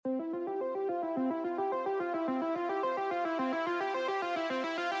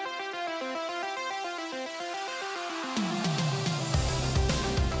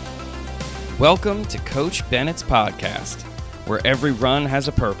Welcome to Coach Bennett's podcast, where every run has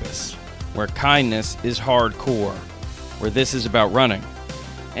a purpose, where kindness is hardcore, where this is about running,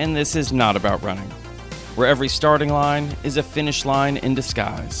 and this is not about running, where every starting line is a finish line in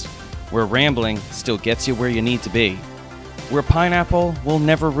disguise, where rambling still gets you where you need to be, where pineapple will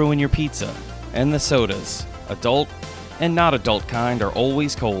never ruin your pizza, and the sodas, adult and not adult kind, are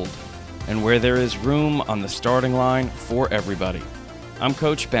always cold, and where there is room on the starting line for everybody. I'm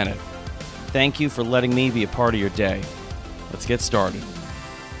Coach Bennett. Thank you for letting me be a part of your day. Let's get started.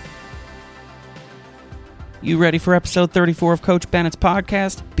 You ready for episode 34 of Coach Bennett's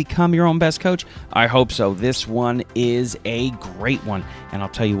podcast, Become Your Own Best Coach? I hope so. This one is a great one. And I'll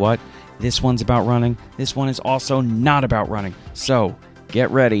tell you what, this one's about running. This one is also not about running. So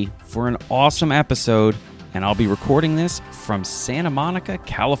get ready for an awesome episode. And I'll be recording this from Santa Monica,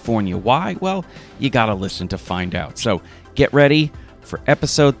 California. Why? Well, you got to listen to find out. So get ready for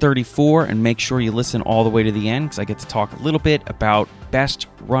episode 34 and make sure you listen all the way to the end because I get to talk a little bit about Best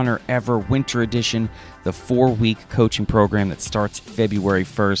Runner Ever Winter Edition, the 4-week coaching program that starts February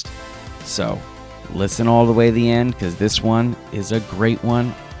 1st. So listen all the way to the end because this one is a great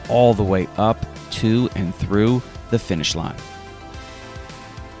one all the way up to and through the finish line.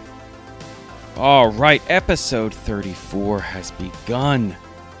 All right, episode 34 has begun.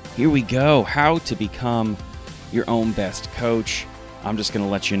 Here we go. How to become your own best coach. I'm just going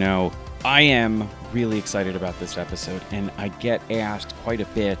to let you know, I am really excited about this episode, and I get asked quite a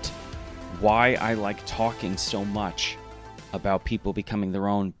bit why I like talking so much about people becoming their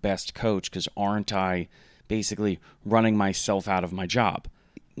own best coach, because aren't I basically running myself out of my job?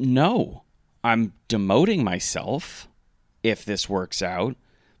 No, I'm demoting myself if this works out,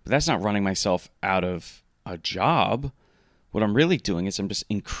 but that's not running myself out of a job. What I'm really doing is I'm just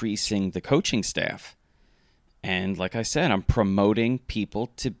increasing the coaching staff. And like I said, I'm promoting people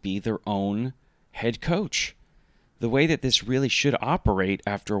to be their own head coach. The way that this really should operate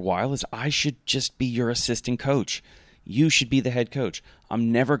after a while is I should just be your assistant coach. You should be the head coach.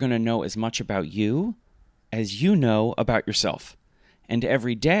 I'm never going to know as much about you as you know about yourself. And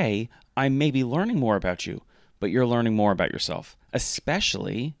every day, I may be learning more about you, but you're learning more about yourself,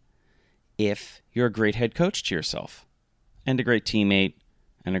 especially if you're a great head coach to yourself and a great teammate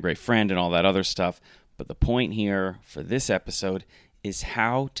and a great friend and all that other stuff. But the point here for this episode is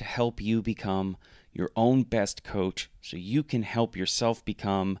how to help you become your own best coach so you can help yourself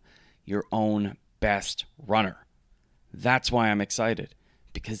become your own best runner. That's why I'm excited,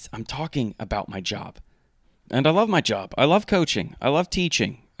 because I'm talking about my job. And I love my job. I love coaching. I love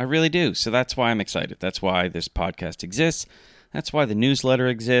teaching. I really do. So that's why I'm excited. That's why this podcast exists. That's why the newsletter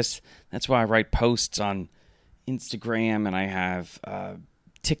exists. That's why I write posts on Instagram and I have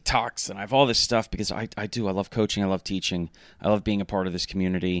TikToks and I have all this stuff because I love coaching, I love teaching, I love being a part of this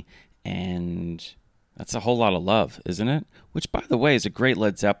community, and that's a whole lot of love, isn't it? Which, by the way, is a great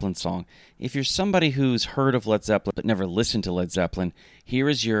Led Zeppelin song. If you're somebody who's heard of Led Zeppelin but never listened to Led Zeppelin, here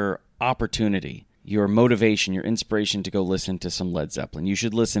is your opportunity, your motivation, your inspiration to go listen to some Led Zeppelin. You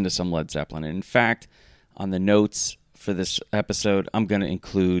should listen to some Led Zeppelin. And in fact, on the notes for this episode, I'm going to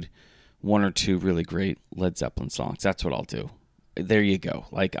include one or two really great Led Zeppelin songs. That's what I'll do. There you go.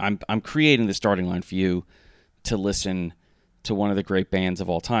 Like I'm creating the starting line for you to listen to one of the great bands of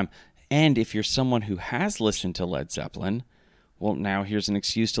all time. And if you're someone who has listened to Led Zeppelin, well, now here's an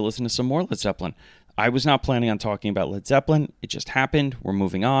excuse to listen to some more Led Zeppelin. I was not planning on talking about Led Zeppelin. It just happened. We're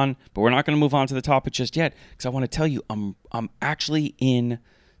moving on, but we're not going to move on to the topic just yet because I want to tell you I'm actually in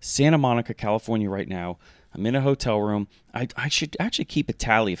Santa Monica, California right now. I'm in a hotel room. I should actually keep a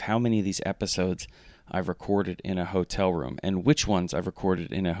tally of how many of these episodes I've recorded in a hotel room and which ones I've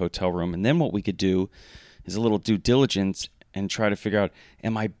recorded in a hotel room. And then what we could do is a little due diligence and try to figure out,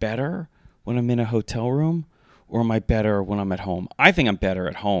 am I better when I'm in a hotel room or am I better when I'm at home? I think I'm better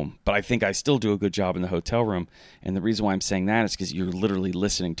at home, but I think I still do a good job in the hotel room. And the reason why I'm saying that is because you're literally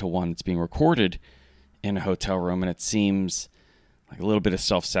listening to one that's being recorded in a hotel room. And it seems like a little bit of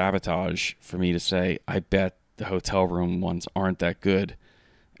self-sabotage for me to say, I bet the hotel room ones aren't that good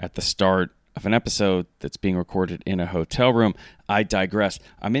at the start of an episode that's being recorded in a hotel room. I digress.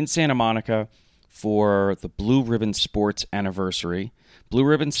 I'm in Santa Monica for the Blue Ribbon Sports anniversary. Blue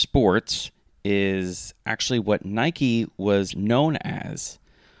Ribbon Sports is actually what Nike was known as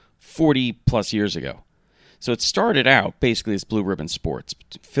 40 plus years ago. So it started out basically as Blue Ribbon Sports.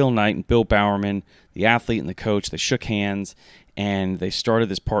 Phil Knight and Bill Bowerman, the athlete and the coach, they shook hands and they started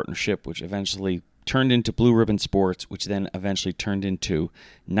this partnership which eventually turned into Blue Ribbon Sports, which then eventually turned into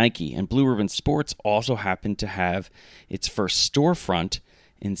Nike. And Blue Ribbon Sports also happened to have its first storefront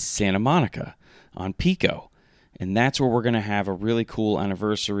in Santa Monica on Pico. And that's where we're going to have a really cool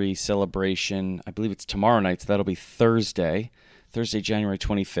anniversary celebration. I believe it's tomorrow night, so that'll be Thursday, January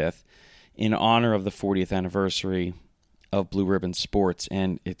 25th, in honor of the 40th anniversary of Blue Ribbon Sports,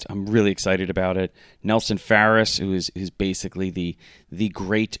 and I'm really excited about it. Nelson Farris, who's basically the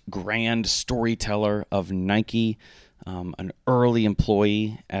great grand storyteller of Nike, an early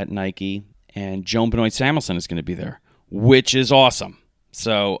employee at Nike, and Joan Benoit Samuelson is going to be there, which is awesome.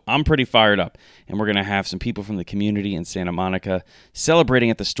 So I'm pretty fired up, and we're going to have some people from the community in Santa Monica celebrating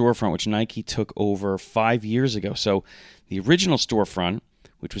at the storefront, which Nike took over 5 years ago. So the original storefront,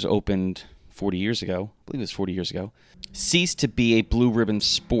 which was opened 40 years ago, I believe it was 40 years ago, ceased to be a Blue Ribbon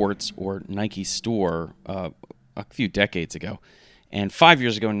Sports or Nike store a few decades ago. And 5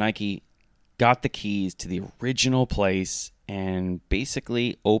 years ago, Nike got the keys to the original place and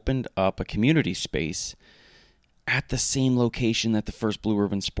basically opened up a community space at the same location that the first Blue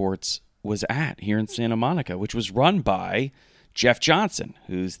Ribbon Sports was at here in Santa Monica, which was run by Jeff Johnson,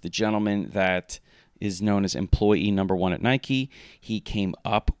 who's the gentleman that is known as employee number one at Nike. He came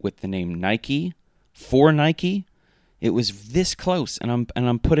up with the name Nike for Nike. It was this close, and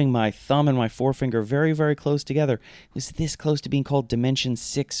I'm putting my thumb and my forefinger very, very close together. It was this close to being called Dimension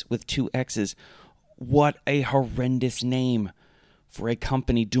 6 with 2 X's. What a horrendous name for a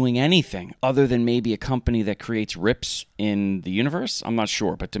company doing anything other than maybe a company that creates rips in the universe. I'm not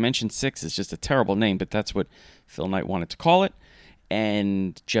sure, but Dimension 6 is just a terrible name, but that's what Phil Knight wanted to call it.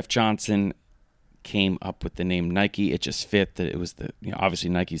 And Jeff Johnson came up with the name Nike. It just fit that it was obviously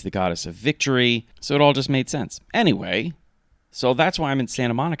Nike's the goddess of victory, so it all just made sense. Anyway, so that's why I'm in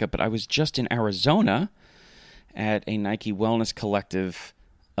Santa Monica, but I was just in Arizona at a Nike Wellness Collective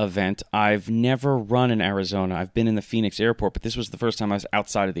event. I've never run in Arizona. I've been in the Phoenix airport, but this was the first time I was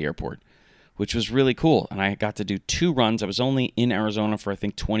outside of the airport, which was really cool. And I got to do 2 runs. I was only in Arizona for, I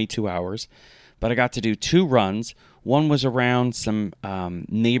think, 22 hours, but I got to do 2 runs. One was around some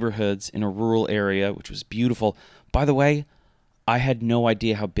neighborhoods in a rural area, which was beautiful. By the way, I had no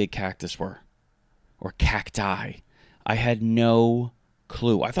idea how big cactus were, or cacti. I had no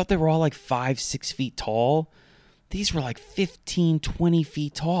clue. I thought they were all like 5-6 feet tall. These were like 15, 20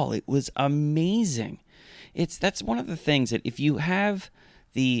 feet tall. It was amazing. That's one of the things that if you have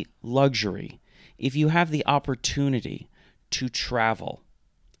the luxury, if you have the opportunity to travel,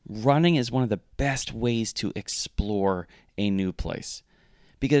 running is one of the best ways to explore a new place.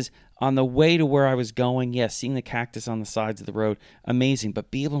 Because on the way to where I was going, yes, seeing the cactus on the sides of the road, amazing.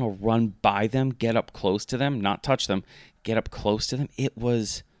 But be able to run by them, get up close to them, not touch them, get up close to them, it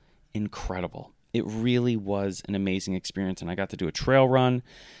was incredible. It really was an amazing experience, and I got to do a trail run.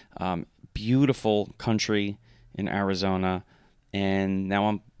 Beautiful country in Arizona, and now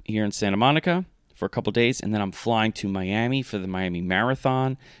I'm here in Santa Monica for a couple days, and then I'm flying to Miami for the Miami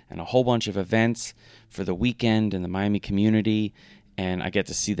Marathon and a whole bunch of events for the weekend in the Miami community, and I get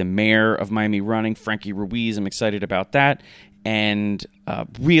to see the mayor of Miami running, Frankie Ruiz. I'm excited about that, and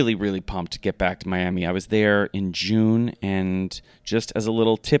really, really pumped to get back to Miami. I was there in June, and just as a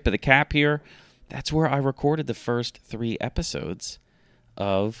little tip of the cap here, that's where I recorded the first 3 episodes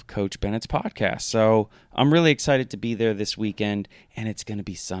of Coach Bennett's podcast. So I'm really excited to be there this weekend, and it's going to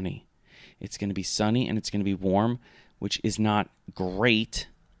be sunny. It's going to be sunny, and it's going to be warm, which is not great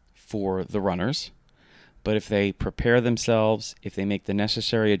for the runners. But if they prepare themselves, if they make the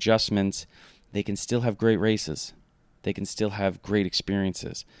necessary adjustments, they can still have great races. They can still have great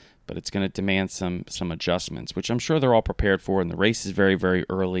experiences. But it's going to demand some adjustments, which I'm sure they're all prepared for, and the race is very, very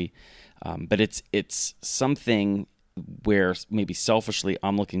early. But it's something where maybe selfishly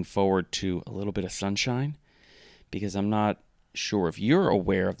I'm looking forward to a little bit of sunshine, because I'm not sure if you're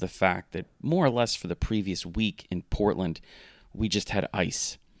aware of the fact that more or less for the previous week in Portland, we just had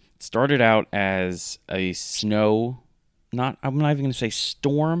ice. It started out as a I'm not even going to say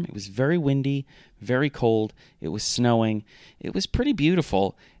storm. It was very windy, very cold. It was snowing. It was pretty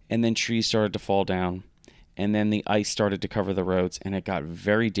beautiful. And then trees started to fall down. And then the ice started to cover the roads, and it got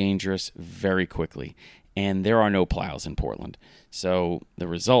very dangerous very quickly. And there are no plows in Portland. So the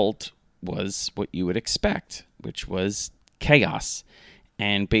result was what you would expect, which was chaos.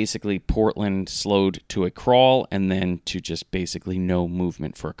 And basically Portland slowed to a crawl and then to just basically no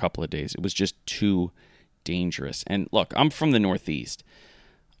movement for a couple of days. It was just too dangerous. And look, I'm from the Northeast.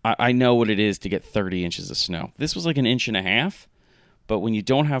 I know what it is to get 30 inches of snow. This was like 1.5 inches. But when you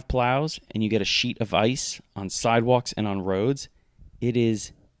don't have plows and you get a sheet of ice on sidewalks and on roads, it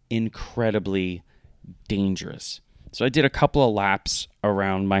is incredibly dangerous. So I did a couple of laps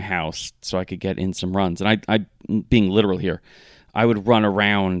around my house so I could get in some runs. And I being literal here, I would run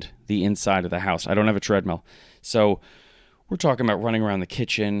around the inside of the house. I don't have a treadmill. So we're talking about running around the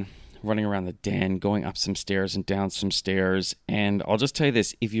kitchen, running around the den, going up some stairs and down some stairs. And I'll just tell you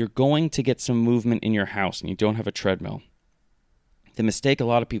this, if you're going to get some movement in your house and you don't have a treadmill, the mistake a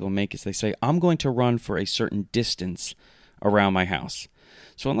lot of people make is they say, I'm going to run for a certain distance around my house.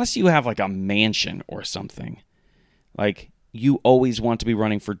 So unless you have like a mansion or something, like you always want to be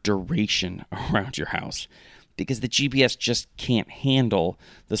running for duration around your house because the GPS just can't handle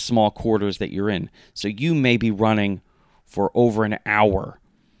the small quarters that you're in. So you may be running for over an hour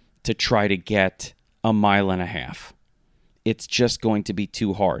to try to get a mile and a half. It's just going to be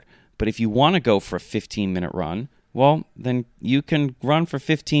too hard. But if you want to go for a 15-minute run, well, then you can run for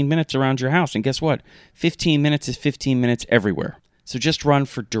 15 minutes around your house. And guess what? 15 minutes is 15 minutes everywhere. So just run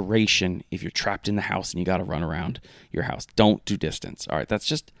for duration if you're trapped in the house and you got to run around your house. Don't do distance. All right, that's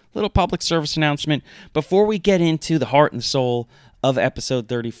just a little public service announcement before we get into the heart and soul of episode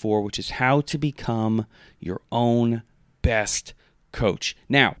 34, which is how to become your own best coach.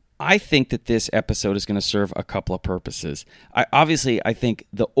 Now, I think that this episode is going to serve a couple of purposes. I think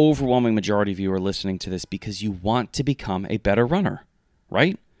the overwhelming majority of you are listening to this because you want to become a better runner,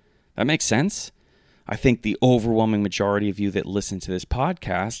 right? That makes sense. I think the overwhelming majority of you that listen to this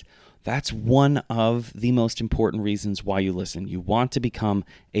podcast, that's one of the most important reasons why you listen. You want to become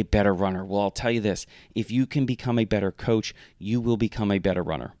a better runner. Well, I'll tell you this. If you can become a better coach, you will become a better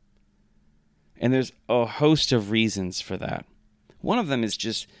runner. And there's a host of reasons for that. One of them is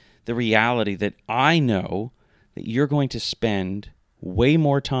just the reality that I know that you're going to spend way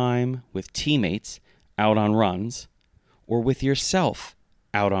more time with teammates out on runs or with yourself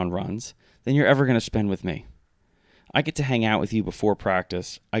out on runs than you're ever going to spend with me. I get to hang out with you before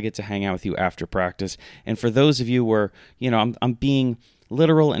practice. I get to hang out with you after practice. And for those of you where, I'm being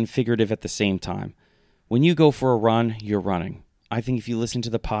literal and figurative at the same time. When you go for a run, you're running. I think if you listen to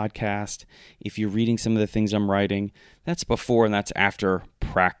the podcast, if you're reading some of the things I'm writing, that's before and that's after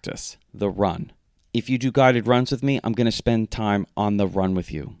practice, the run. If you do guided runs with me, I'm going to spend time on the run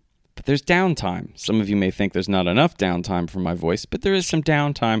with you. But there's downtime. Some of you may think there's not enough downtime for my voice, but there is some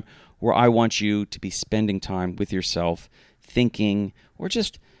downtime where I want you to be spending time with yourself, thinking, or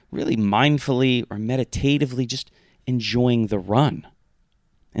just really mindfully or meditatively just enjoying the run.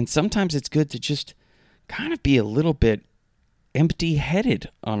 And sometimes it's good to just kind of be a little bit empty-headed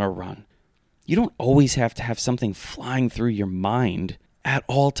on a run. You don't always have to have something flying through your mind at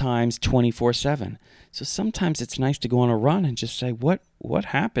all times 24/7. So sometimes it's nice to go on a run and just say, what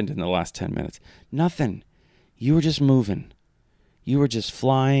happened in the last 10 minutes? Nothing. You were just moving. You were just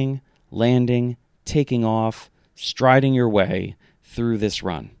flying, landing, taking off, striding your way through this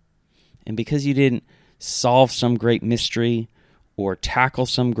run. And because you didn't solve some great mystery or tackle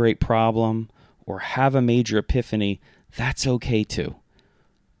some great problem or have a major epiphany, that's okay too.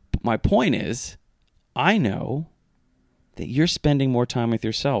 But my point is, I know that you're spending more time with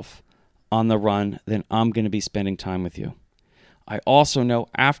yourself on the run than I'm going to be spending time with you. I also know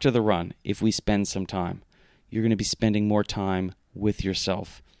after the run, if we spend some time, you're going to be spending more time with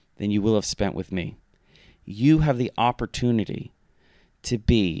yourself than you will have spent with me. You have the opportunity to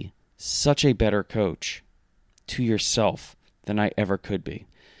be such a better coach to yourself than I ever could be.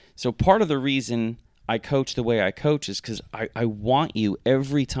 So part of the reason I coach the way I coach is because I want you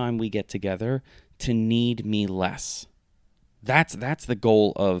every time we get together to need me less. That's the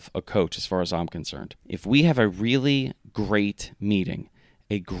goal of a coach as far as I'm concerned. If we have a really great meeting,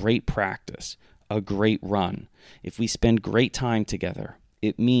 a great practice, a great run, if we spend great time together,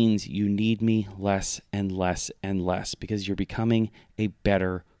 it means you need me less and less and less because you're becoming a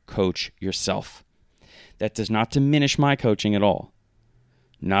better coach yourself. That does not diminish my coaching at all.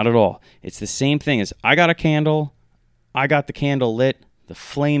 Not at all. It's the same thing as I got a candle, I got the candle lit, the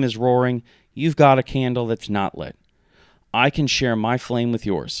flame is roaring, you've got a candle that's not lit. I can share my flame with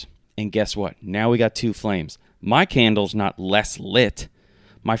yours. And guess what? Now we got two flames. My candle's not less lit.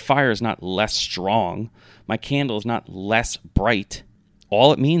 My fire is not less strong. My candle is not less bright.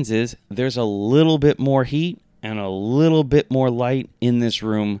 All it means is there's a little bit more heat and a little bit more light in this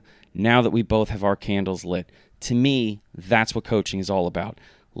room now that we both have our candles lit. To me, that's what coaching is all about.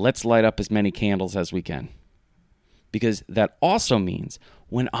 Let's light up as many candles as we can. Because that also means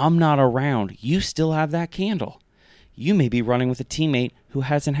when I'm not around, you still have that candle. You may be running with a teammate who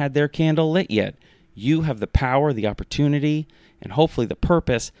hasn't had their candle lit yet. You have the power, the opportunity, and hopefully the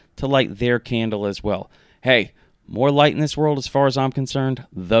purpose to light their candle as well. Hey, more light in this world as far as I'm concerned,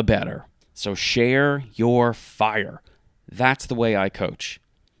 the better. So share your fire. That's the way I coach.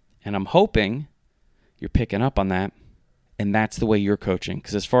 And I'm hoping you're picking up on that, and that's the way you're coaching.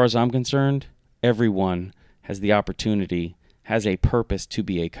 Because as far as I'm concerned, everyone has the opportunity, has a purpose to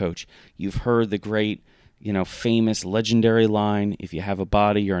be a coach. You've heard the great famous legendary line, if you have a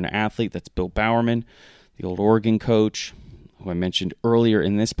body, you're an athlete. That's Bill Bowerman, the old Oregon coach, who I mentioned earlier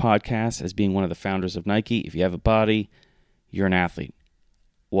in this podcast as being one of the founders of Nike. If you have a body, you're an athlete.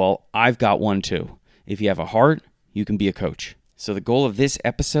 Well, I've got one too. If you have a heart, you can be a coach. So the goal of this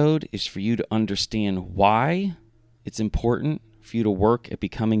episode is for you to understand why it's important for you to work at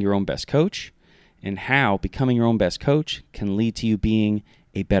becoming your own best coach, and how becoming your own best coach can lead to you being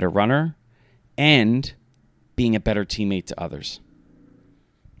a better runner and being a better teammate to others.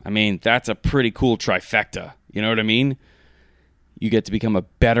 I mean, that's a pretty cool trifecta. You know what I mean? You get to become a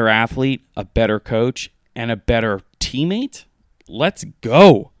better athlete, a better coach, and a better teammate? Let's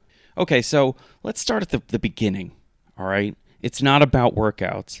go. Okay, so let's start at the beginning, all right? It's not about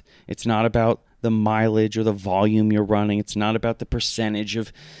workouts. It's not about the mileage or the volume you're running. It's not about the percentage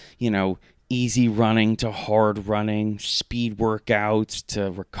of, easy running to hard running, speed workouts to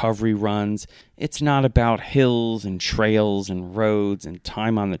recovery runs. It's not about hills and trails and roads and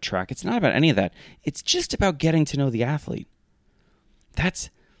time on the track. It's not about any of that. It's just about getting to know the athlete. That's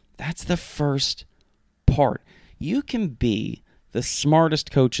the first part. You can be the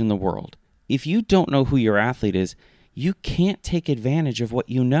smartest coach in the world. If you don't know who your athlete is, you can't take advantage of what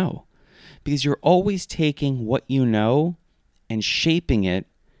you know, because you're always taking what you know and shaping it,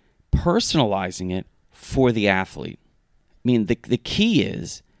 personalizing it for the athlete. I mean, the key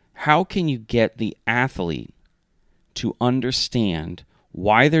is, how can you get the athlete to understand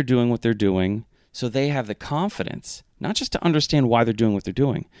why they're doing what they're doing, so they have the confidence, not just to understand why they're doing what they're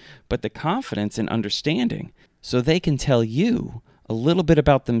doing, but the confidence and understanding so they can tell you a little bit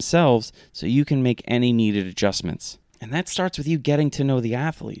about themselves so you can make any needed adjustments. And that starts with you getting to know the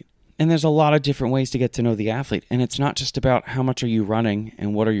athlete. And there's a lot of different ways to get to know the athlete. And it's not just about how much are you running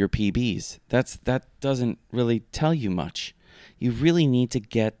and what are your PBs. That doesn't really tell you much. You really need to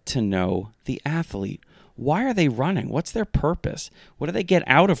get to know the athlete. Why are they running? What's their purpose? What do they get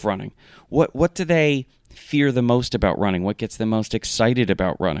out of running? What do they fear the most about running? What gets them most excited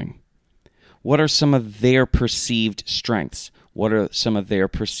about running? What are some of their perceived strengths? What are some of their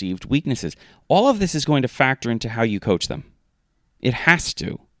perceived weaknesses? All of this is going to factor into how you coach them. It has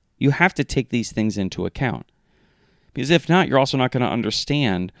to. You have to take these things into account. Because if not, you're also not going to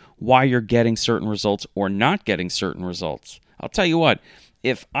understand why you're getting certain results or not getting certain results. I'll tell you what,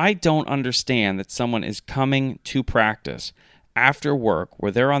 if I don't understand that someone is coming to practice after work,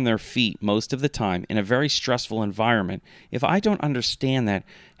 where they're on their feet most of the time in a very stressful environment, if I don't understand that,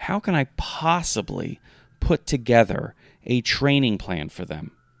 how can I possibly put together a training plan for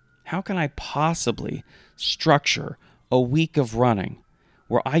them? How can I possibly structure a week of running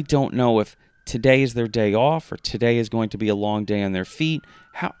where I don't know if today is their day off or today is going to be a long day on their feet?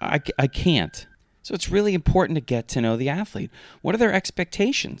 I can't. So it's really important to get to know the athlete. What are their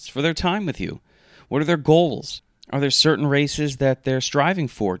expectations for their time with you? What are their goals? Are there certain races that they're striving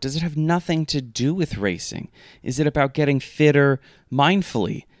for? Does it have nothing to do with racing? Is it about getting fitter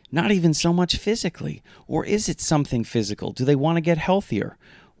mindfully, not even so much physically? Or is it something physical? Do they want to get healthier?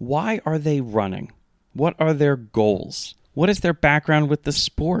 Why are they running? What are their goals? What is their background with the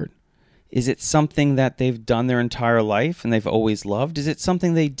sport? Is it something that they've done their entire life and they've always loved? Is it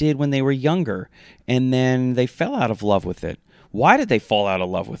something they did when they were younger and then they fell out of love with it? Why did they fall out of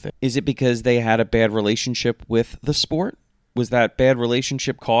love with it? Is it because they had a bad relationship with the sport? Was that bad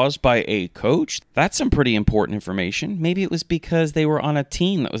relationship caused by a coach? That's some pretty important information. Maybe it was because they were on a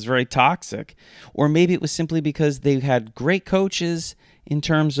team that was very toxic. Or maybe it was simply because they had great coaches in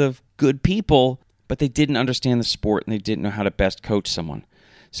terms of good people, but they didn't understand the sport and they didn't know how to best coach someone.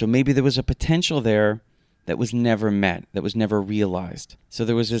 So maybe there was a potential there that was never met, that was never realized. So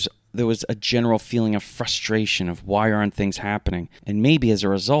there was a general feeling of frustration of why aren't things happening? And maybe as a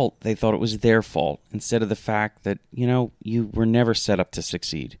result, they thought it was their fault instead of the fact that, you were never set up to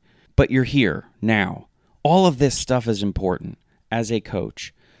succeed. But you're here now. All of this stuff is important as a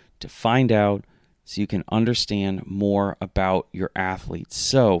coach to find out so you can understand more about your athletes.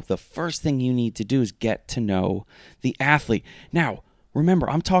 So the first thing you need to do is get to know the athlete. Now, remember,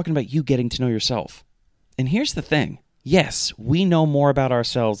 I'm talking about you getting to know yourself. And here's the thing. Yes, we know more about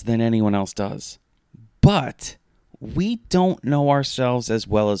ourselves than anyone else does. But we don't know ourselves as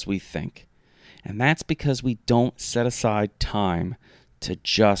well as we think. And that's because we don't set aside time to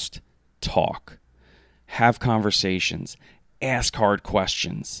just talk, have conversations, ask hard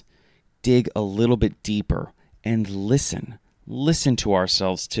questions, dig a little bit deeper, and listen. Listen to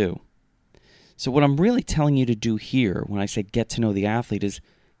ourselves too. So what I'm really telling you to do here when I say get to know the athlete is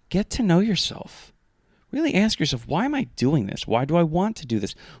get to know yourself. Really ask yourself, why am I doing this? Why do I want to do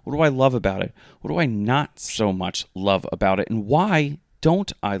this? What do I love about it? What do I not so much love about it? And why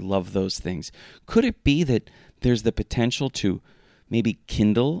don't I love those things? Could it be that there's the potential to maybe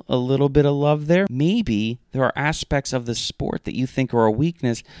kindle a little bit of love there? Maybe there are aspects of the sport that you think are a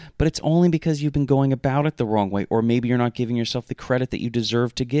weakness, but it's only because you've been going about it the wrong way, or maybe you're not giving yourself the credit that you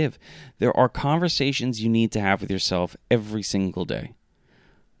deserve to give. There are conversations you need to have with yourself every single day.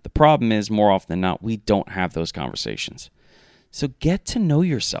 The problem is, more often than not, we don't have those conversations. So get to know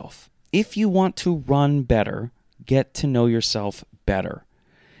yourself. If you want to run better, get to know yourself better.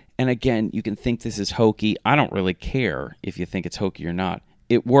 And again, you can think this is hokey. I don't really care if you think it's hokey or not.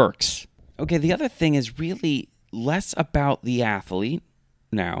 It works. Okay, the other thing is really less about the athlete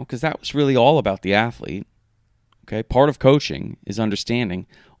now, because that was really all about the athlete. Okay, part of coaching is understanding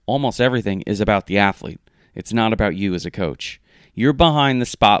almost everything is about the athlete. It's not about you as a coach. You're behind the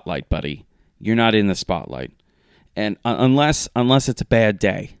spotlight, buddy. You're not in the spotlight. And unless it's a bad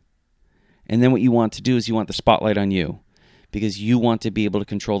day. And then what you want to do is you want the spotlight on you, because you want to be able to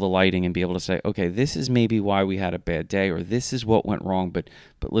control the lighting and be able to say, okay, this is maybe why we had a bad day, or this is what went wrong. But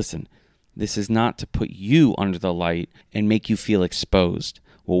listen, this is not to put you under the light and make you feel exposed.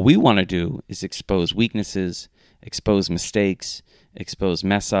 What we want to do is expose weaknesses, expose mistakes, expose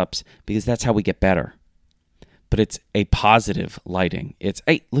mess-ups, because that's how we get better. But it's a positive lighting. It's,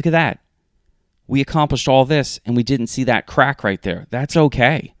 hey, look at that. We accomplished all this, and we didn't see that crack right there. That's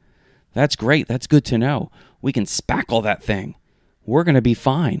okay. That's great. That's good to know. We can spackle that thing. We're going to be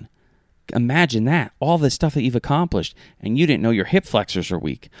fine. Imagine that. All this stuff that you've accomplished, and you didn't know your hip flexors are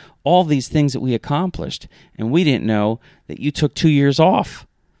weak. All these things that we accomplished, and we didn't know that you took 2 years off.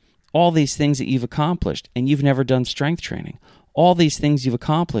 All these things that you've accomplished, and you've never done strength training. All these things you've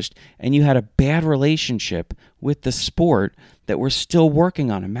accomplished, and you had a bad relationship with the sport that we're still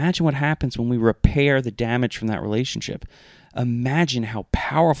working on. Imagine what happens when we repair the damage from that relationship. Imagine how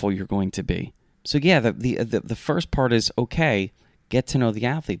powerful you're going to be. So yeah, the first part is, okay, get to know the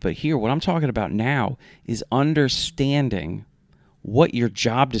athlete. But here, what I'm talking about now is understanding what your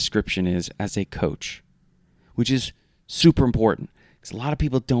job description is as a coach, which is super important, because a lot of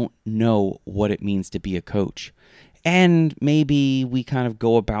people don't know what it means to be a coach. And maybe we kind of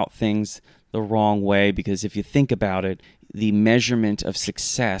go about things the wrong way, because if you think about it, the measurement of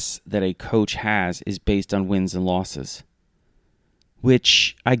success that a coach has is based on wins and losses,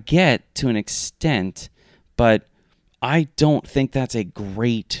 which I get to an extent, but I don't think that's a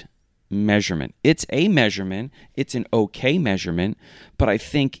great measurement. It's a measurement. It's an okay measurement, but I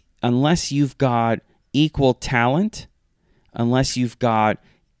think unless you've got equal talent, unless you've got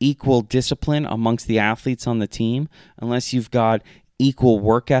equal discipline amongst the athletes on the team, unless you've got equal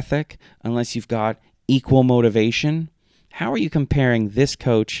work ethic, unless you've got equal motivation, how are you comparing this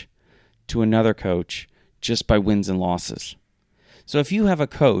coach to another coach just by wins and losses? So if you have a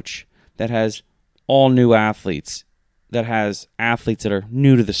coach that has all new athletes, that has athletes that are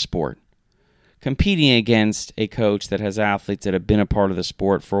new to the sport, competing against a coach that has athletes that have been a part of the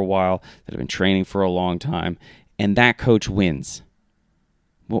sport for a while, that have been training for a long time, and that coach wins,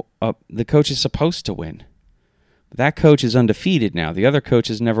 well, the coach is supposed to win. That coach is undefeated now. The other coach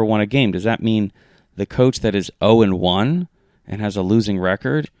has never won a game. Does that mean the coach that is 0-1 and has a losing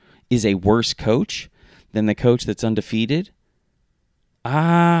record is a worse coach than the coach that's undefeated?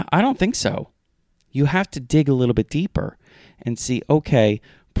 I don't think so. You have to dig a little bit deeper and see, okay,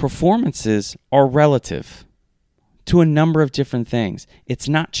 performances are relative to a number of different things. It's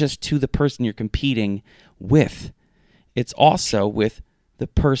not just to the person you're competing with. It's also with the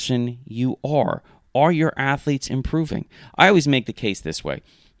person you are. Are your athletes improving? I always make the case this way.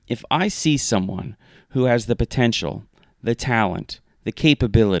 If I see someone who has the potential, the talent, the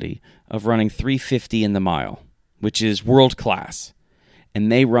capability of running 350 in the mile, which is world class, and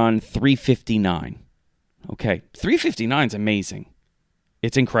they run 359. Okay, 359 is amazing.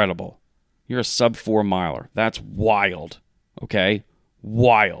 It's incredible. You're a sub-4 miler. That's wild. Okay?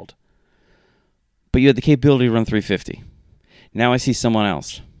 Wild. But you have the capability to run 350. Now I see someone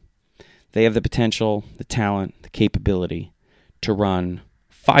else. They have the potential, the talent, the capability to run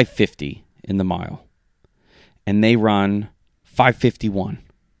 550 in the mile. And they run 551.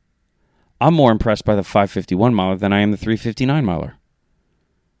 I'm more impressed by the 551 miler than I am the 359 miler.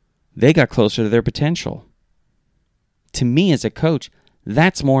 They got closer to their potential. To me as a coach,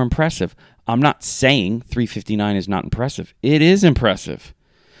 that's more impressive. I'm not saying 359 is not impressive. It is impressive.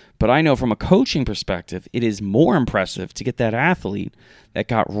 But I know from a coaching perspective, it is more impressive to get that athlete that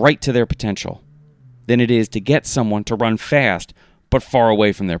got right to their potential than it is to get someone to run fast but far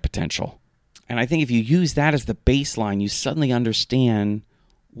away from their potential. And I think if you use that as the baseline, you suddenly understand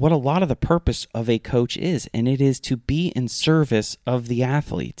what a lot of the purpose of a coach is, and it is to be in service of the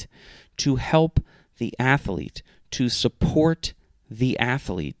athlete, to help the athlete, to support the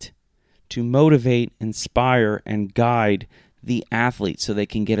athlete, to motivate, inspire, and guide the athlete so they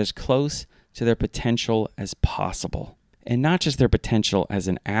can get as close to their potential as possible. And not just their potential as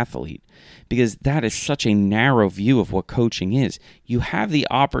an athlete, because that is such a narrow view of what coaching is. You have the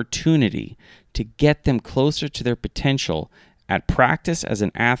opportunity to get them closer to their potential at practice as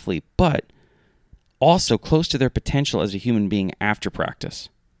an athlete, but also close to their potential as a human being after practice.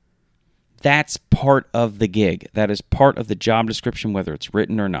 That's part of the gig. That is part of the job description, whether it's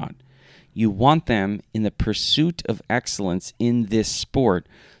written or not. You want them in the pursuit of excellence in this sport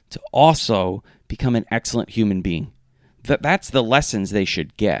to also become an excellent human being. That's the lessons they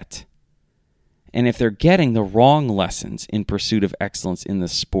should get. And if they're getting the wrong lessons in pursuit of excellence in the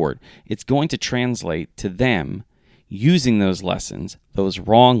sport, it's going to translate to them using those lessons, those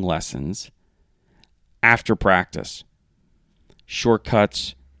wrong lessons, after practice.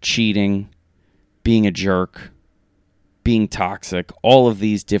 Shortcuts, cheating, being a jerk, being toxic, all of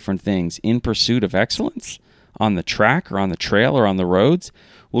these different things in pursuit of excellence on the track or on the trail or on the roads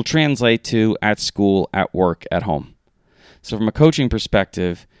will translate to at school, at work, at home. So from a coaching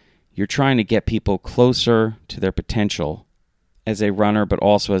perspective, you're trying to get people closer to their potential as a runner, but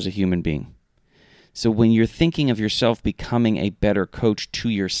also as a human being. So when you're thinking of yourself becoming a better coach to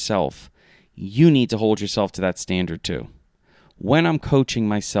yourself, you need to hold yourself to that standard too. When I'm coaching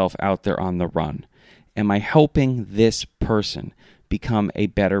myself out there on the run, am I helping this person become a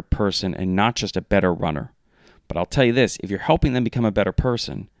better person and not just a better runner? But I'll tell you this, if you're helping them become a better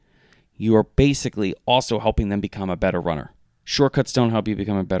person, you are basically also helping them become a better runner. Shortcuts don't help you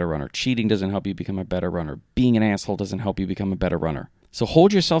become a better runner. Cheating doesn't help you become a better runner. Being an asshole doesn't help you become a better runner. So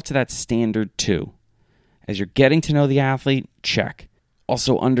hold yourself to that standard too. As you're getting to know the athlete, check.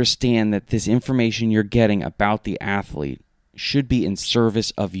 Also understand that this information you're getting about the athlete should be in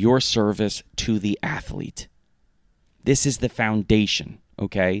service of your service to the athlete. This is the foundation,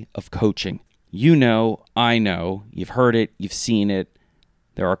 okay, of coaching. You know, I know, you've heard it, you've seen it.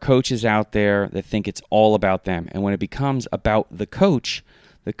 There are coaches out there that think it's all about them. And when it becomes about the coach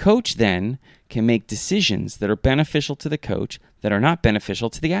then can make decisions that are beneficial to the coach that are not beneficial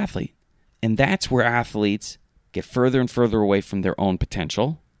to the athlete. And that's where athletes get further and further away from their own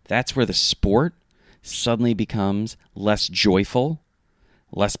potential. That's where the sport suddenly becomes less joyful,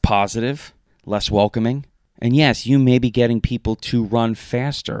 less positive, less welcoming. And yes, you may be getting people to run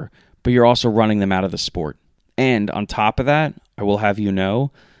faster, but you're also running them out of the sport. And on top of that, I will have you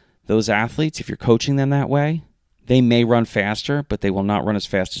know, those athletes, if you're coaching them that way, they may run faster, but they will not run as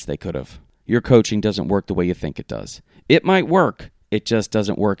fast as they could have. Your coaching doesn't work the way you think it does. It might work, it just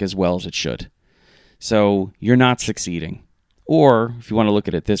doesn't work as well as it should. So you're not succeeding. Or, if you want to look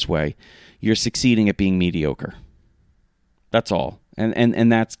at it this way, you're succeeding at being mediocre. That's all.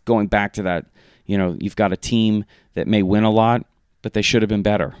 And that's going back to that, you've got a team that may win a lot, but they should have been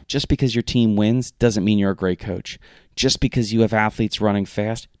better. Just because your team wins doesn't mean you're a great coach. Just because you have athletes running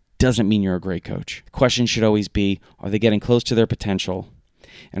fast doesn't mean you're a great coach. The question should always be, are they getting close to their potential?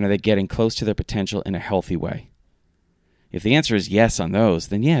 And are they getting close to their potential in a healthy way? If the answer is yes on those,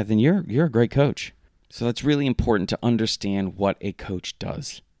 then you're a great coach. So that's really important to understand what a coach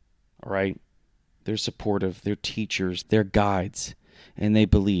does. All right? They're supportive, they're teachers, they're guides, and they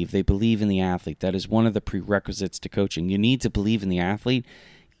believe in the athlete. That is one of the prerequisites to coaching. You need to believe in the athlete,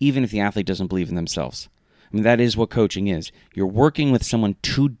 even if the athlete doesn't believe in themselves. I mean, that is what coaching is. You're working with someone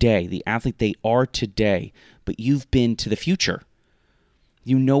today, the athlete they are today, but you've been to the future.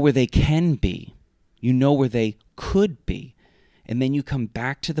 You know where they can be. You know where they could be. And then you come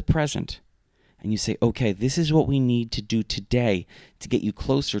back to the present and you say, okay, this is what we need to do today to get you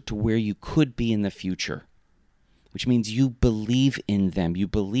closer to where you could be in the future, which means you believe in them. You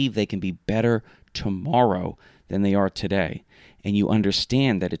believe they can be better tomorrow than they are today. And you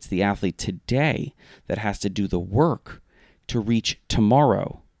understand that it's the athlete today that has to do the work to reach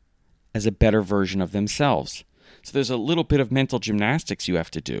tomorrow as a better version of themselves. So there's a little bit of mental gymnastics you have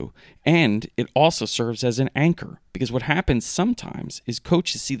to do, and it also serves as an anchor, because what happens sometimes is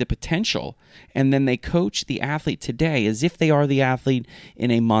coaches see the potential, and then they coach the athlete today as if they are the athlete in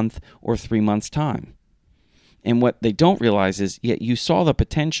a month or 3 months' time. And what they don't realize is, you saw the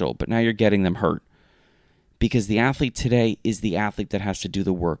potential, but now you're getting them hurt. Because the athlete today is the athlete that has to do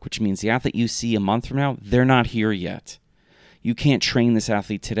the work, which means the athlete you see a month from now, they're not here yet. You can't train this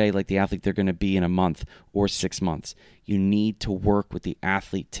athlete today like the athlete they're going to be in a month or 6 months. You need to work with the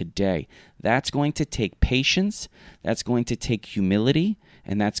athlete today. That's going to take patience, that's going to take humility,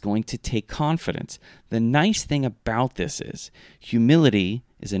 and that's going to take confidence. The nice thing about this is humility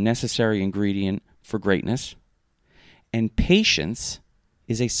is a necessary ingredient for greatness, and patience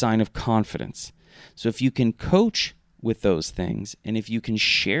is a sign of confidence. So if you can coach with those things, and if you can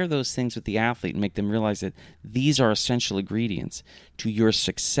share those things with the athlete and make them realize that these are essential ingredients to your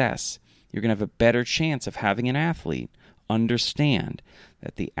success, you're going to have a better chance of having an athlete understand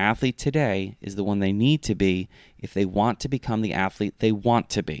that the athlete today is the one they need to be if they want to become the athlete they want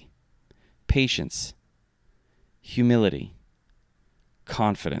to be. Patience, humility,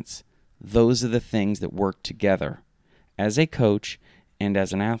 confidence. Those are the things that work together as a coach and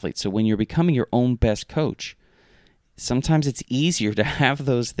as an athlete. So when you're becoming your own best coach, sometimes it's easier to have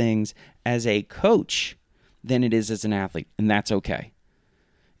those things as a coach than it is as an athlete, and that's okay.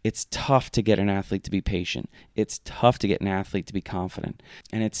 It's tough to get an athlete to be patient. It's tough to get an athlete to be confident.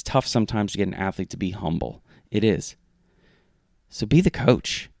 And it's tough sometimes to get an athlete to be humble. It is. So be the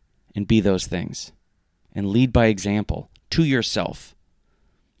coach and be those things. And lead by example to yourself.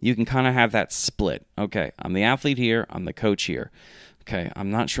 You can kind of have that split. Okay, I'm the athlete here, I'm the coach here. Okay, I'm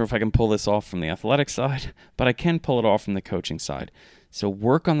not sure if I can pull this off from the athletic side, but I can pull it off from the coaching side. So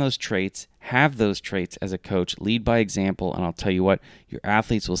work on those traits, have those traits as a coach, lead by example, and I'll tell you what, your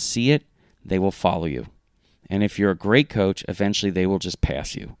athletes will see it, they will follow you. And if you're a great coach, eventually they will just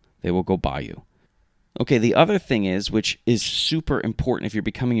pass you. They will go by you. Okay, the other thing is, which is super important if you're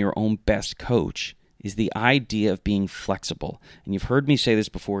becoming your own best coach, is the idea of being flexible. And you've heard me say this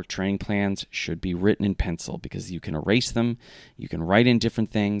before, training plans should be written in pencil because you can erase them, you can write in different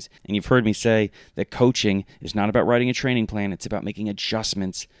things, and you've heard me say that coaching is not about writing a training plan, it's about making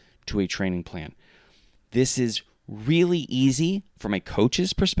adjustments to a training plan. This is really easy from a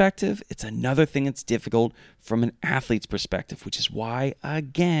coach's perspective. It's another thing that's difficult from an athlete's perspective, which is why,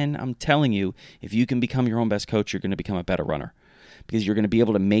 again, I'm telling you, if you can become your own best coach, you're going to become a better runner. Because you're going to be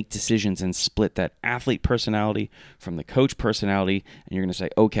able to make decisions and split that athlete personality from the coach personality, and you're going to say,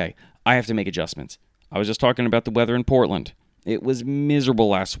 okay, I have to make adjustments. I was just talking about the weather in Portland. It was miserable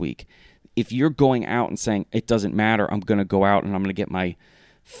last week. If you're going out and saying, it doesn't matter, I'm going to go out and I'm going to get my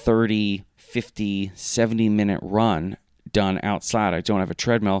 30, 50, 70-minute run done outside, I don't have a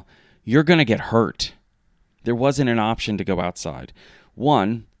treadmill, you're going to get hurt. There wasn't an option to go outside.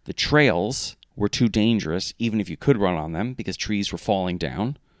 One, the trails were too dangerous, even if you could run on them, because trees were falling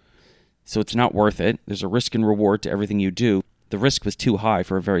down. So it's not worth it. There's a risk and reward to everything you do. The risk was too high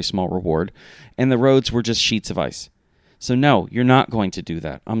for a very small reward. And the roads were just sheets of ice. So no, you're not going to do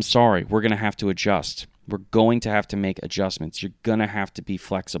that. I'm sorry. We're going to have to adjust. We're going to have to make adjustments. You're going to have to be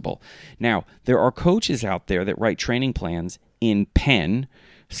flexible. Now, there are coaches out there that write training plans in pen.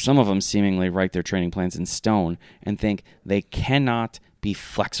 Some of them seemingly write their training plans in stone and think they cannot be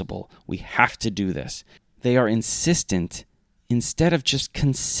flexible. We have to do this. They are insistent instead of just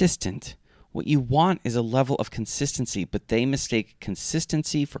consistent. What you want is a level of consistency, but they mistake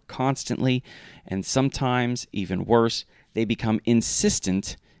consistency for constantly, and sometimes, even worse, they become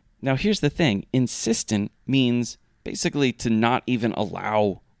insistent. Now, here's the thing. Insistent means basically to not even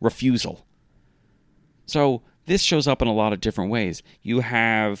allow refusal. So this shows up in a lot of different ways. You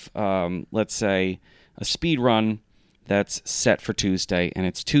have, let's say, a speed run that's set for Tuesday, and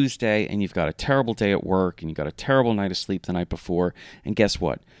it's Tuesday, and you've got a terrible day at work, and you've got a terrible night of sleep the night before, and guess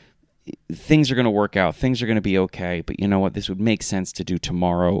what? Things are going to work out. Things are going to be okay, but you know what? This would make sense to do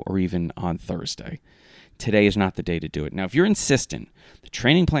tomorrow or even on Thursday. Today is not the day to do it. Now, if you're insistent, the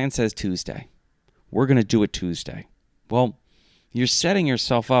training plan says Tuesday. We're going to do it Tuesday. Well, you're setting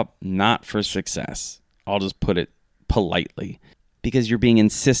yourself up not for success. I'll just put it politely, because you're being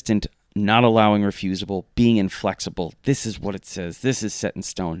insistent, not allowing refusable, being inflexible. This is what it says. This is set in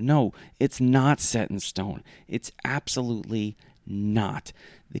stone. No, it's not set in stone. It's absolutely not.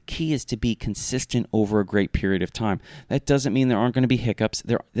 The key is to be consistent over a great period of time. That doesn't mean there aren't going to be hiccups.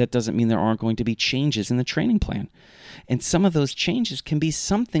 That doesn't mean there aren't going to be changes in the training plan. And some of those changes can be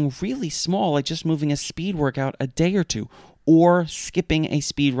something really small, like just moving a speed workout a day or two, or skipping a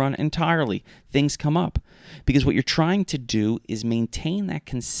speed run entirely. Things come up. Because what you're trying to do is maintain that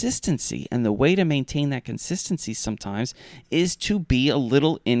consistency. And the way to maintain that consistency sometimes is to be a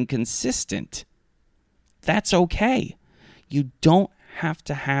little inconsistent. That's okay. You don't have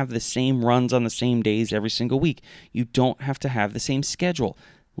to have the same runs on the same days every single week. You don't have to have the same schedule.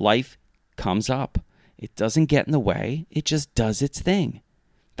 Life comes up. It doesn't get in the way. It just does its thing.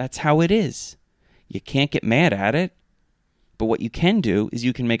 That's how it is. You can't get mad at it. But what you can do is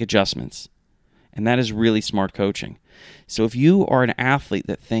you can make adjustments. And that is really smart coaching. So if you are an athlete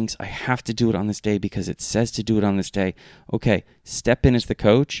that thinks, I have to do it on this day because it says to do it on this day, okay, step in as the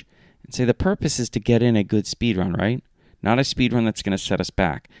coach and say the purpose is to get in a good speed run, right? Not a speed run that's going to set us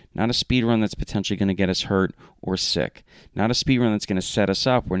back. Not a speed run that's potentially going to get us hurt or sick. Not a speed run that's going to set us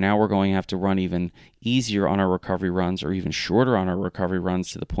up where now we're going to have to run even easier on our recovery runs or even shorter on our recovery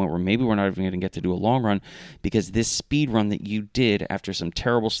runs to the point where maybe we're not even going to get to do a long run because this speed run that you did after some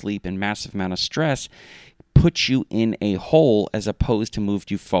terrible sleep and massive amount of stress put you in a hole as opposed to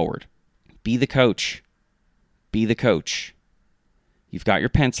moved you forward. Be the coach. Be the coach. You've got your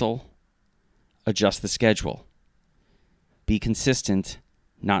pencil. Adjust the schedule. Be consistent,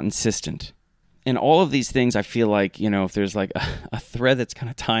 not insistent. And all of these things, I feel like, if there's like a thread that's kind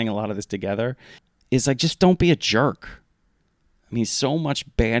of tying a lot of this together, is like just don't be a jerk. I mean, so much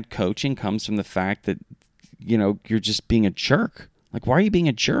bad coaching comes from the fact that, you're just being a jerk. Like, why are you being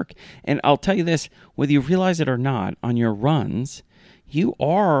a jerk? And I'll tell you this, whether you realize it or not, on your runs, you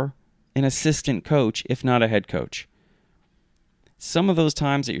are an assistant coach, if not a head coach. Some of those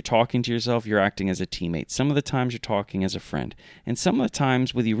times that you're talking to yourself, you're acting as a teammate. Some of the times you're talking as a friend. And some of the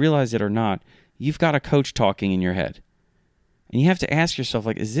times, whether you realize it or not, you've got a coach talking in your head. And you have to ask yourself,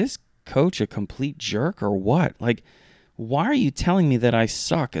 like, is this coach a complete jerk or what? Like, why are you telling me that I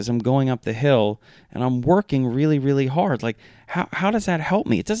suck as I'm going up the hill and I'm working really, really hard? Like, how does that help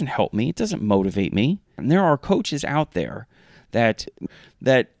me? It doesn't help me. It doesn't motivate me. And there are coaches out there that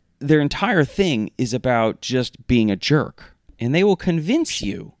their entire thing is about just being a jerk. And they will convince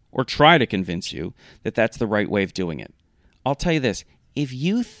you, or try to convince you, that that's the right way of doing it. I'll tell you this, if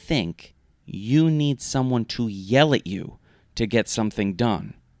you think you need someone to yell at you to get something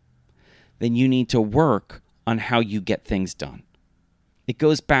done, then you need to work on how you get things done. It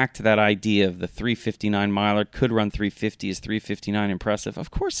goes back to that idea of the 359 miler could run 350. Is 359 impressive?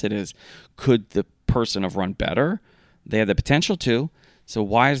 Of course it is. Could the person have run better? They have the potential to. So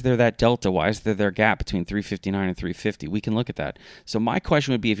why is there that delta? Why is there that gap between 359 and 350? We can look at that. So my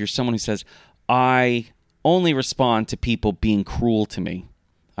question would be, if you're someone who says, I only respond to people being cruel to me.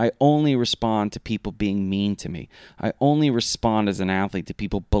 I only respond to people being mean to me. I only respond as an athlete to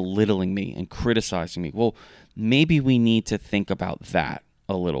people belittling me and criticizing me. Well, maybe we need to think about that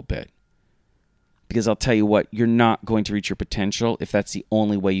a little bit. Because I'll tell you what, you're not going to reach your potential if that's the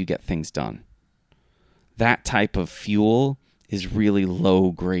only way you get things done. That type of fuel is really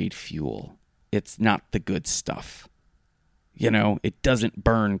low-grade fuel. It's not the good stuff. It doesn't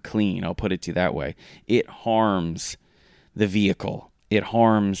burn clean, I'll put it to you that way. It harms the vehicle. It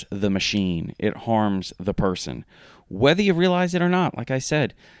harms the machine. It harms the person. Whether you realize it or not, like I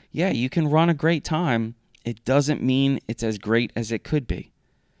said, yeah, you can run a great time. It doesn't mean it's as great as it could be.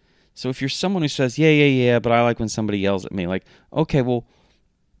 So if you're someone who says, yeah, but I like when somebody yells at me, like, okay, well,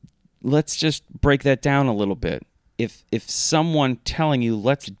 let's just break that down a little bit. If someone telling you,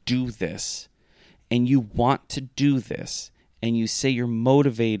 let's do this, and you want to do this, and you say you're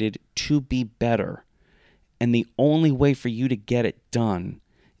motivated to be better, and the only way for you to get it done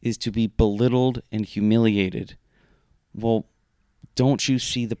is to be belittled and humiliated, well, don't you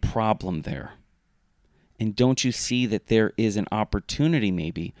see the problem there? And don't you see that there is an opportunity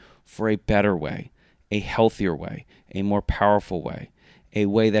maybe for a better way, a healthier way, a more powerful way, a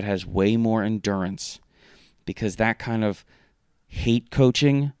way that has way more endurance? Because that kind of hate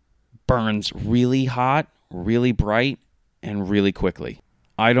coaching burns really hot, really bright, and really quickly.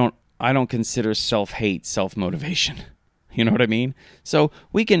 I don't consider self-hate self-motivation. You know what I mean? So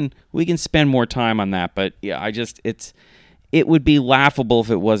we can spend more time on that, but yeah, it would be laughable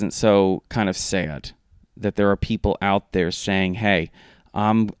if it wasn't so kind of sad that there are people out there saying, "Hey,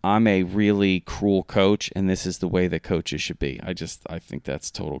 I'm a really cruel coach, and this is the way that coaches should be." I think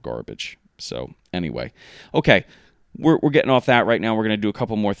that's total garbage. So anyway, okay, we're getting off that right now. We're going to do a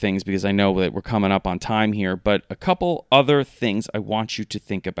couple more things because I know that we're coming up on time here, but a couple other things I want you to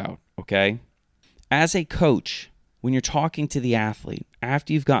think about, okay? As a coach, when you're talking to the athlete,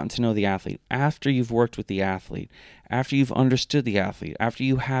 after you've gotten to know the athlete, after you've worked with the athlete, after you've understood the athlete, after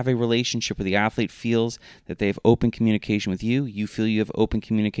you have a relationship where the athlete feels that they have open communication with you, you feel you have open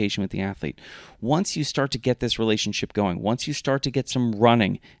communication with the athlete. Once you start to get this relationship going, once you start to get some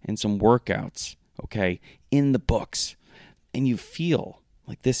running and some workouts, okay, in the books, and you feel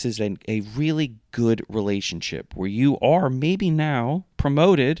like this is a really good relationship where you are maybe now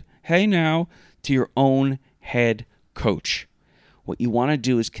promoted, to your own head coach. What you want to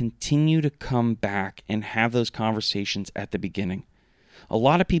do is continue to come back and have those conversations at the beginning. A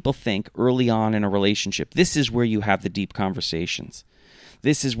lot of people think early on in a relationship, this is where you have the deep conversations.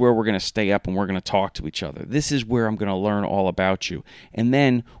 This is where we're going to stay up and we're going to talk to each other. This is where I'm going to learn all about you. And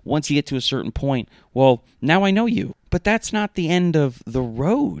then once you get to a certain point, well, now I know you. But that's not the end of the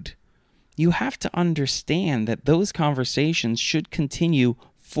road. You have to understand that those conversations should continue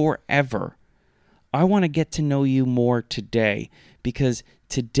forever. I want to get to know you more today, because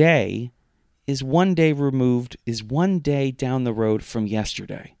today is one day down the road from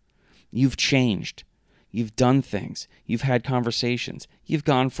yesterday. You've changed. You've done things. You've had conversations. You've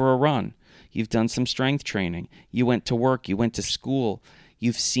gone for a run. You've done some strength training. You went to work. You went to school.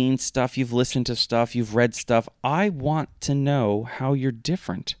 You've seen stuff. You've listened to stuff. You've read stuff. I want to know how you're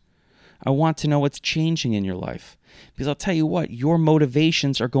different. I want to know what's changing in your life. Because I'll tell you what, your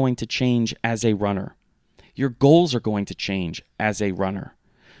motivations are going to change as a runner. Your goals are going to change as a runner.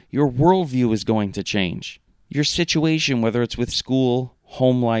 Your worldview is going to change. Your situation, whether it's with school,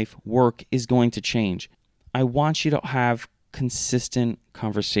 home life, work, is going to change. I want you to have consistent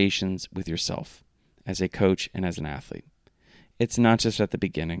conversations with yourself as a coach and as an athlete. It's not just at the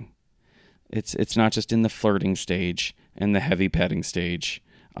beginning. It's not just in the flirting stage and the heavy petting stage.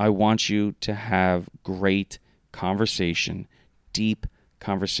 I want you to have great conversation, deep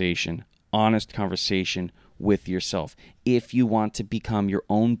conversation, honest conversation with yourself. If you want to become your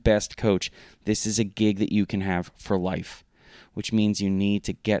own best coach, this is a gig that you can have for life, which means you need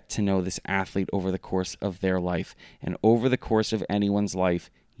to get to know this athlete over the course of their life. And over the course of anyone's life,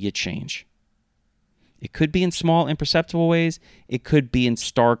 you change. It could be in small, imperceptible ways. It could be in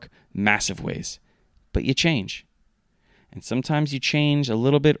stark, massive ways. But you change. And sometimes you change a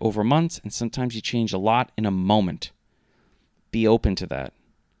little bit over months, and sometimes you change a lot in a moment. Be open to that.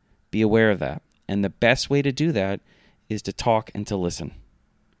 Be aware of that. And the best way to do that is to talk and to listen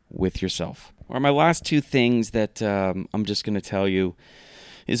with yourself. Or my last two things that I'm just going to tell you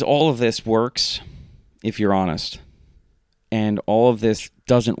is all of this works if you're honest. And all of this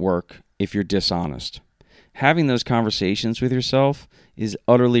doesn't work if you're dishonest. Having those conversations with yourself is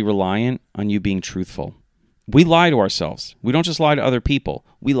utterly reliant on you being truthful. We lie to ourselves. We don't just lie to other people.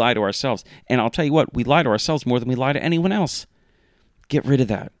 We lie to ourselves. And I'll tell you what, we lie to ourselves more than we lie to anyone else. Get rid of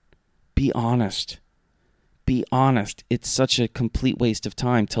that. Be honest. Be honest. It's such a complete waste of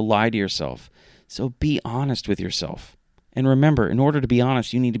time to lie to yourself. So be honest with yourself. And remember, in order to be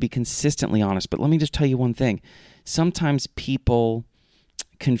honest, you need to be consistently honest. But let me just tell you one thing. Sometimes people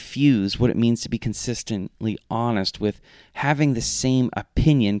confuse what it means to be consistently honest with having the same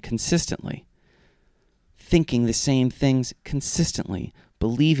opinion consistently, thinking the same things consistently,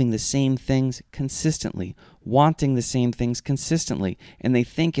 believing the same things consistently, wanting the same things consistently. And they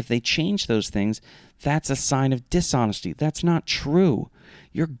think if they change those things, that's a sign of dishonesty. That's not true.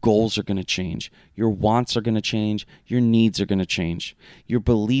 Your goals are going to change. Your wants are going to change. Your needs are going to change. Your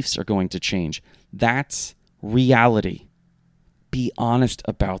beliefs are going to change. That's reality. Be honest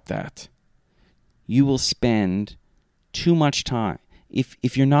about that. You will spend too much time.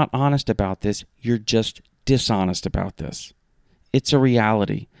 If you're not honest about this, you're just dishonest about this. It's a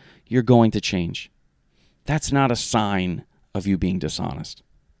reality. You're going to change. That's not a sign of you being dishonest.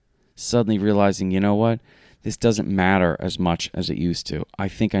 Suddenly realizing, you know what? This doesn't matter as much as it used to. I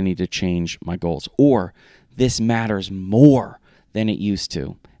think I need to change my goals. Or this matters more than it used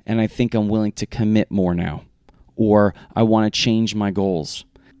to, and I think I'm willing to commit more now. Or I want to change my goals.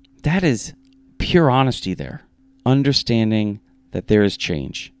 That is pure honesty there. Understanding that there is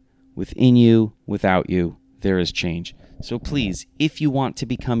change. Within you, without you, there is change. So please, if you want to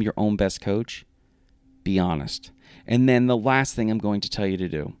become your own best coach, be honest. And then the last thing I'm going to tell you to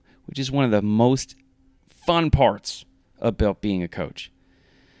do, which is one of the most fun parts about being a coach,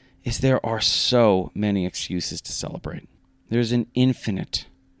 is there are so many excuses to celebrate. There's an infinite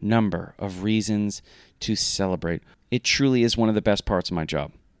number of reasons to celebrate. It truly is one of the best parts of my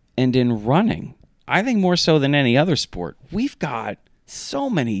job. And in running, I think more so than any other sport, we've got so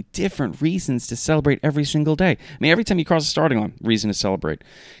many different reasons to celebrate every single day. I mean, every time you cross the starting line, reason to celebrate.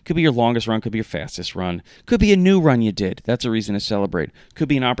 Could be your longest run, could be your fastest run. Could be a new run you did. That's a reason to celebrate. Could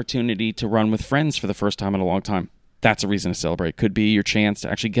be an opportunity to run with friends for the first time in a long time. That's a reason to celebrate. Could be your chance to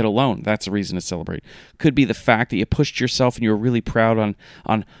actually get alone. That's a reason to celebrate. Could be the fact that you pushed yourself and you were really proud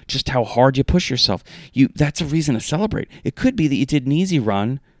on just how hard you push yourself. That's a reason to celebrate. It could be that you did an easy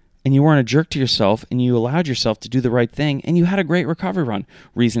run and you weren't a jerk to yourself and you allowed yourself to do the right thing and you had a great recovery run.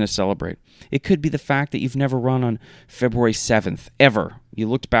 Reason to celebrate. It could be the fact that you've never run on February 7th, ever. You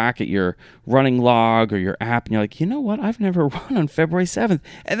looked back at your running log or your app and you're like, you know what? I've never run on February 7th.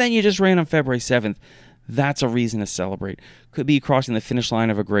 And then you just ran on February 7th. That's a reason to celebrate. Could be crossing the finish line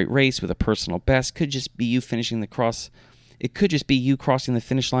of a great race with a personal best. Could just be you finishing the cross. It could just be you crossing the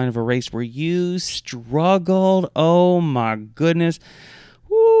finish line of a race where you struggled. Oh my goodness.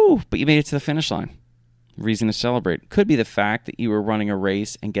 Woo! But you made it to the finish line. Reason to celebrate. Could be the fact that you were running a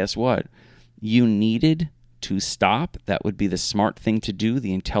race and guess what? You needed to stop. That would be the smart thing to do,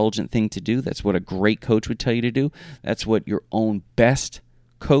 the intelligent thing to do. That's what a great coach would tell you to do. That's what your own best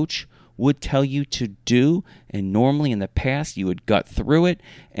coach would tell you to do, and normally in the past you would gut through it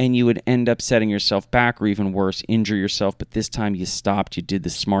and you would end up setting yourself back, or even worse, injure yourself. But this time you stopped, you did the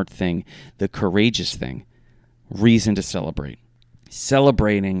smart thing, the courageous thing. Reason to celebrate.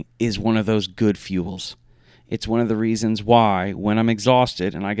 Celebrating is one of those good fuels. It's one of the reasons why when I'm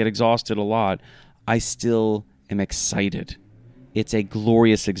exhausted, and I get exhausted a lot, I still am excited. It's a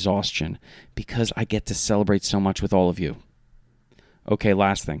glorious exhaustion because I get to celebrate so much with all of you. Okay,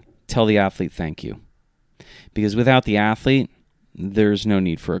 last thing. Tell the athlete thank you. Because without the athlete, there's no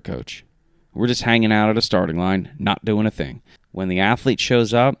need for a coach. We're just hanging out at a starting line, not doing a thing. When the athlete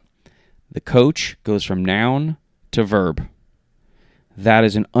shows up, the coach goes from noun to verb. That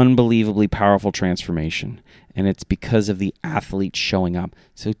is an unbelievably powerful transformation, and it's because of the athlete showing up.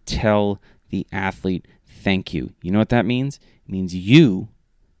 So tell the athlete thank you. You know what that means? It means you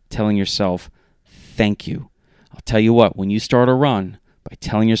telling yourself thank you. I'll tell you what, when you start a run by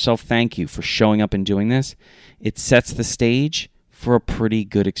telling yourself thank you for showing up and doing this, it sets the stage for a pretty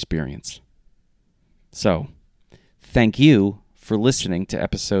good experience. So, thank you for listening to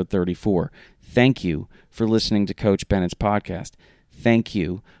episode 34. Thank you for listening to Coach Bennett's podcast. Thank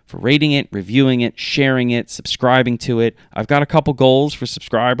you for rating it, reviewing it, sharing it, subscribing to it. I've got a couple goals for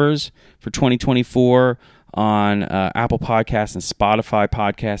subscribers for 2024 on Apple Podcasts and Spotify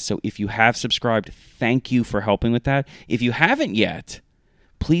Podcasts. So if you have subscribed, thank you for helping with that. If you haven't yet,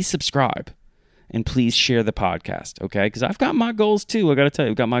 please subscribe and please share the podcast, okay? Because I've got my goals too. I got to tell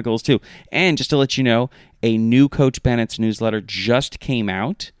you, I've got my goals too. And just to let you know, a new Coach Bennett's newsletter just came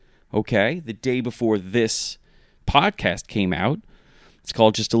out, okay? The day before this podcast came out. It's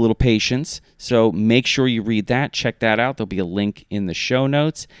called Just a Little Patience. So make sure you read that. Check that out. There'll be a link in the show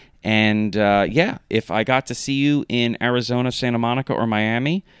notes. And if I got to see you in Arizona, Santa Monica, or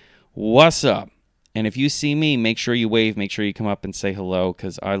Miami, what's up? And if you see me, make sure you wave. Make sure you come up and say hello,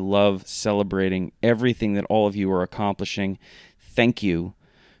 because I love celebrating everything that all of you are accomplishing. Thank you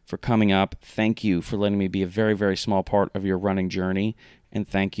for coming up. Thank you for letting me be a very, very small part of your running journey. And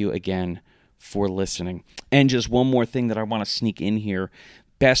thank you again for listening. And just one more thing that I want to sneak in here.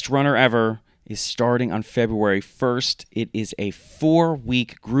 Best Runner Ever is starting on February 1st. It is a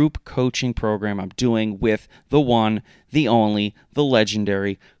 4-week group coaching program I'm doing with the one, the only, the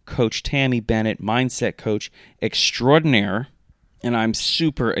legendary Coach Tammy Bennett, mindset coach extraordinaire. And I'm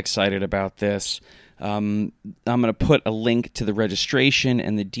super excited about this. I'm going to put a link to the registration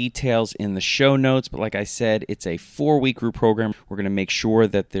and the details in the show notes. But like I said, it's a 4-week group program. We're going to make sure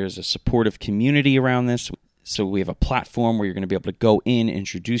that there's a supportive community around this. So we have a platform where you're going to be able to go in,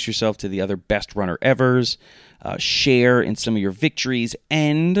 introduce yourself to the other best runner evers, share in some of your victories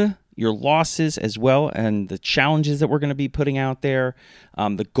and your losses as well, and the challenges that we're going to be putting out there.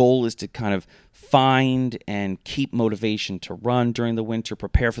 The goal is to kind of find and keep motivation to run during the winter,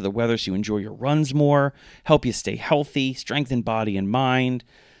 prepare for the weather so you enjoy your runs more, help you stay healthy, strengthen body and mind,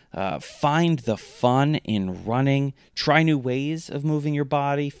 find the fun in running, try new ways of moving your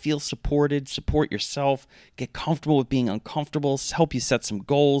body, feel supported, support yourself, get comfortable with being uncomfortable, help you set some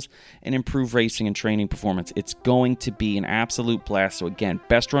goals, and improve racing and training performance. It's going to be an absolute blast. So again,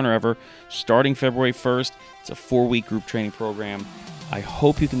 Best Runner Ever, starting February 1st. It's a 4-week group training program. I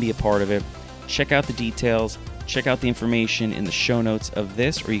hope you can be a part of it. Check out the details. Check out the information in the show notes of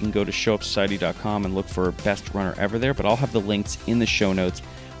this, or you can go to showupsociety.com and look for Best Runner Ever there, but I'll have the links in the show notes.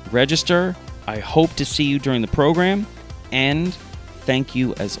 Register. I hope to see you during the program, and thank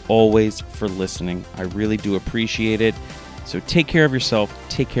you as always for listening. I really do appreciate it. So take care of yourself,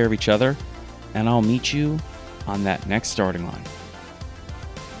 take care of each other, and I'll meet you on that next starting line.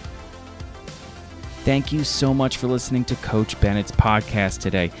 Thank you so much for listening to Coach Bennett's podcast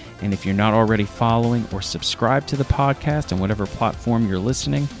today. And if you're not already following or subscribed to the podcast on whatever platform you're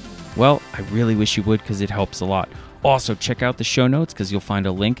listening, well, I really wish you would, because it helps a lot. Also, check out the show notes, because you'll find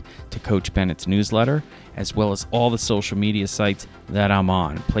a link to Coach Bennett's newsletter, as well as all the social media sites that I'm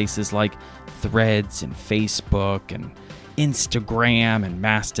on. Places like Threads and Facebook and Instagram and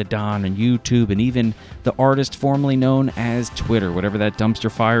Mastodon and YouTube, and even the artist formerly known as Twitter. Whatever that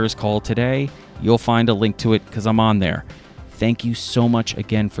dumpster fire is called today, you'll find a link to it, because I'm on there. Thank you so much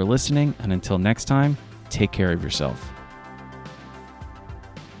again for listening, and until next time, take care of yourself.